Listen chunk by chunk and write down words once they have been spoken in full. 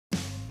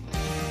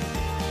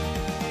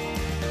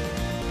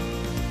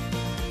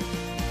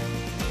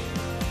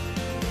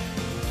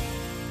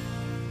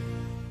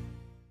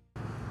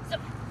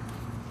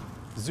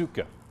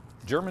Suche,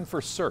 German for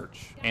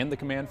search, and the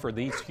command for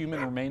these human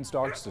remains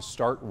dogs to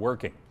start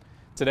working.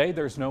 Today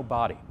there's no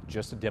body,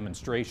 just a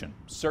demonstration,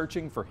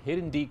 searching for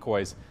hidden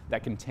decoys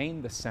that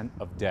contain the scent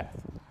of death.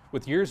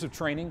 With years of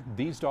training,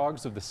 these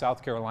dogs of the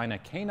South Carolina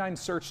Canine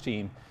Search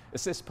Team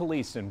assist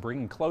police in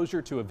bringing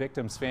closure to a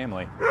victim's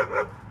family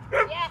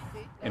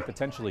and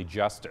potentially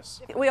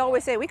justice. We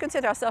always say we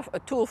consider ourselves a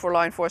tool for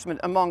law enforcement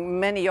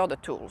among many other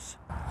tools.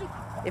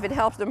 If it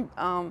helps them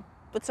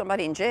put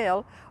somebody in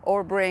jail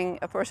or bring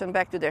a person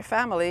back to their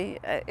family,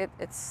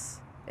 it's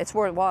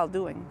worthwhile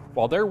doing.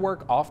 While their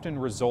work often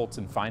results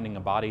in finding a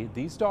body,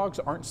 these dogs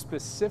aren't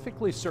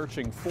specifically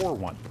searching for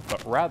one,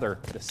 but rather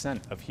the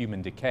scent of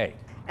human decay.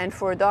 And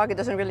for a dog, it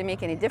doesn't really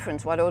make any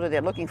difference what odor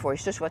they're looking for.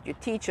 It's just what you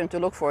teach them to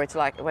look for. It's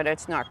like whether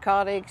it's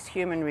narcotics,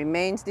 human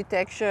remains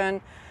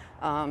detection,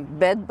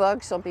 bed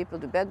bugs. Some people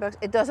do bed bugs.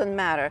 It doesn't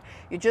matter.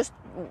 You just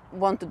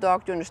want the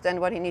dog to understand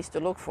what he needs to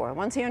look for.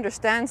 Once he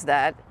understands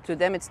that, to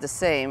them it's the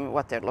same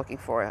what they're looking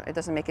for. It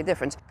doesn't make a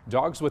difference.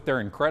 Dogs with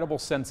their incredible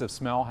sense of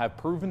smell have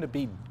proven to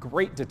be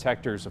great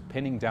detectors of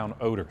pinning down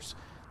odors.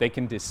 They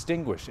can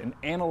distinguish and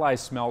analyze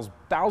smells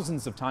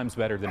thousands of times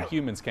better than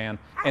humans can,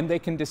 and they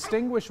can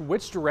distinguish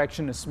which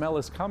direction a smell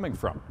is coming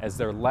from, as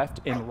their left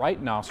and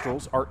right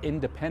nostrils are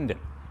independent.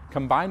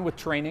 Combined with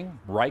training,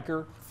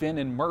 Riker, Finn,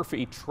 and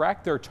Murphy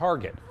track their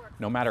target,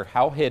 no matter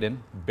how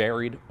hidden,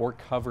 buried, or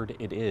covered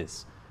it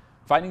is.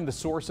 Finding the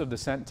source of the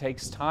scent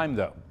takes time,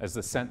 though, as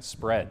the scent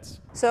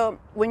spreads. So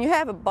when you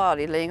have a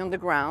body laying on the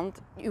ground,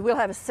 you will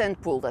have a scent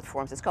pool that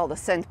forms. It's called a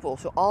scent pool.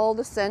 So all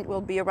the scent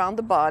will be around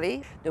the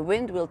body. The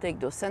wind will take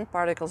those scent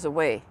particles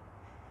away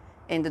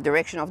in the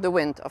direction of the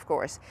wind, of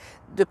course.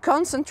 The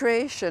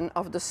concentration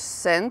of the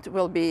scent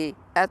will be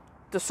at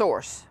the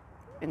source,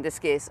 in this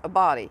case, a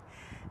body.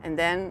 And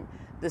then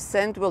the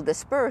scent will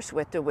disperse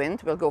with the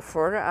wind, will go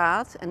further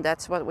out, and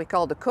that's what we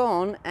call the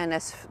cone. And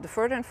as the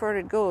further and further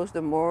it goes,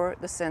 the more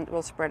the scent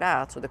will spread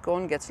out. So the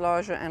cone gets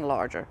larger and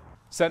larger.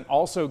 Scent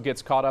also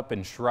gets caught up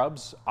in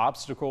shrubs,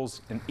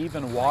 obstacles, and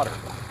even water.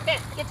 Finn,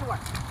 get to work.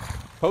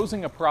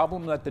 Posing a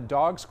problem that the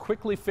dogs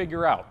quickly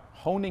figure out,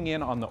 honing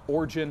in on the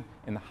origin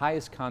and the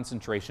highest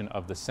concentration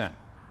of the scent.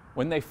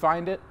 When they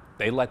find it,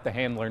 they let the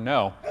handler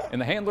know, and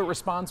the handler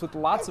responds with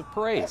lots of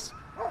praise.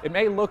 It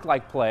may look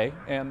like play,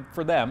 and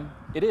for them,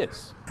 it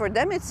is. For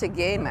them, it's a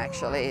game,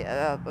 actually.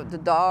 The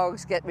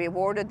dogs get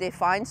rewarded, they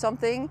find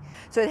something.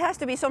 So it has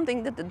to be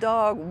something that the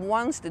dog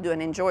wants to do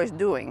and enjoys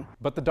doing.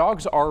 But the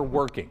dogs are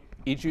working,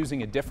 each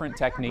using a different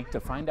technique to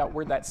find out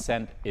where that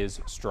scent is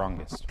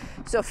strongest.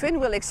 So Finn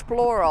will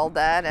explore all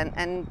that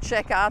and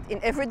check out in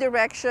every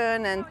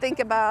direction and think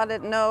about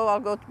it. No, I'll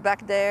go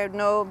back there.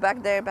 No,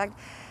 back there, back.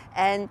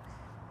 And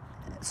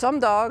some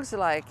dogs,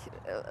 like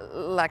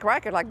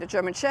Riker, like the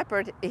German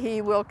Shepherd,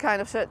 he will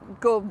kind of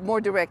go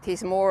more direct.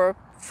 He's more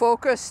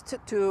focused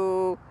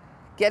to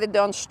get it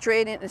done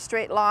straight in a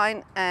straight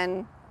line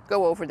and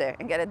go over there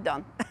and get it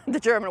done the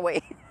German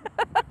way.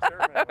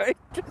 German way.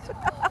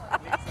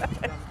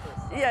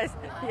 Yes,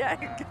 yeah.